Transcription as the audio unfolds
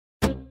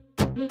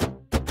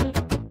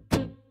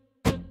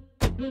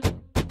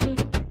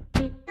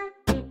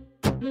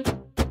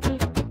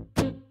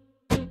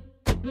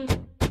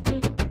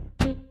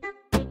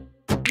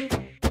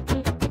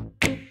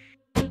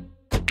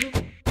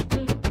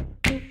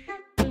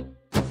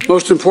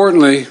Most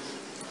importantly,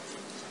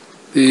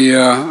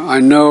 I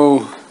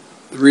know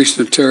the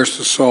recent terrorist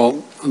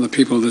assault on the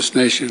people of this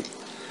nation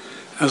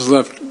has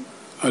left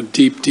a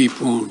deep, deep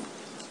wound.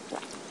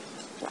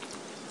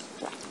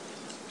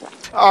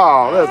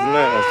 Oh, that's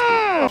nasty.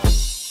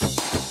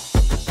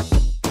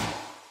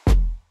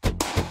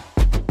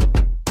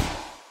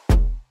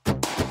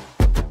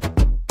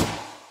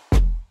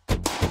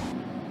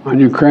 On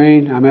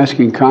Ukraine, I'm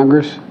asking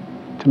Congress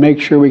to make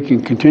sure we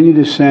can continue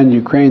to send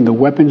Ukraine the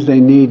weapons they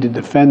need to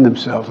defend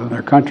themselves and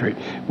their country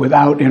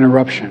without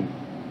interruption.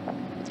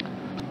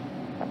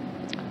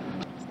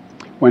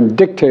 When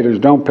dictators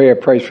don't pay a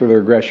price for their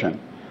aggression,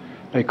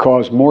 they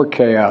cause more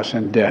chaos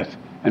and death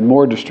and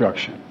more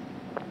destruction,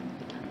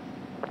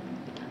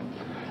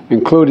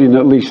 including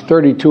at least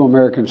 32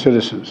 American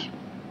citizens.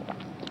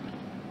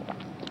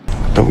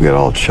 Don't get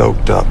all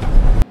choked up.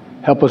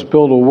 Help us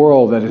build a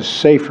world that is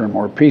safer,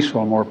 more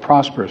peaceful, more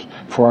prosperous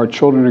for our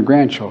children and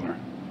grandchildren.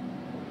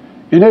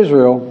 In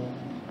Israel,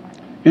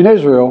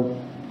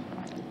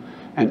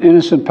 and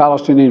innocent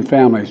Palestinian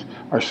families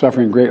are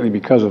suffering greatly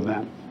because of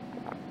them.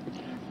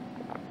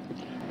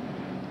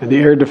 And the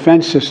air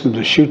defense systems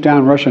to shoot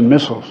down Russian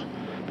missiles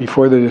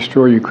before they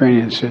destroy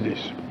Ukrainian cities.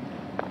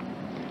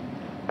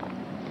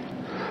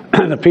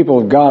 The people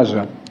of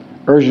Gaza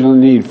urgently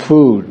need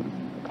food,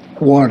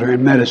 water,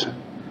 and medicine.